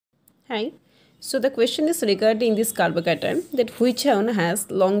Hi. So the question is regarding this carbocation, that which one has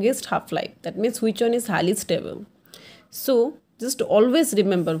longest half-life. That means which one is highly stable. So just always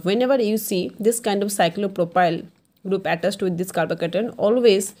remember, whenever you see this kind of cyclopropyl group attached with this carbocation,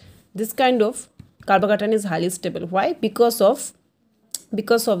 always this kind of carbocation is highly stable. Why? Because of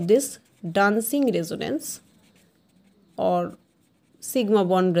this dancing resonance or sigma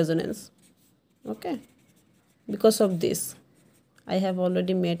bond resonance. Okay. Because of this, I have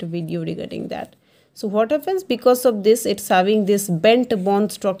already made a video regarding that. So what happens? Because of this, it's having this bent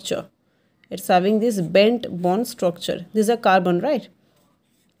bond structure. It's having this bent bond structure. These are carbon, right?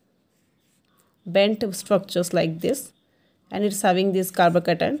 Bent structures like this, and it's having this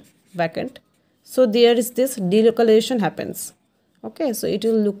carbocation vacant. So there is this delocalization happens. Okay, so it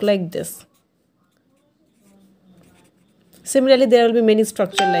will look like this. Similarly, there will be many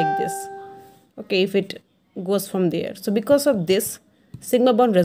structure like this. Okay, if it goes from there. So because of this sigma bond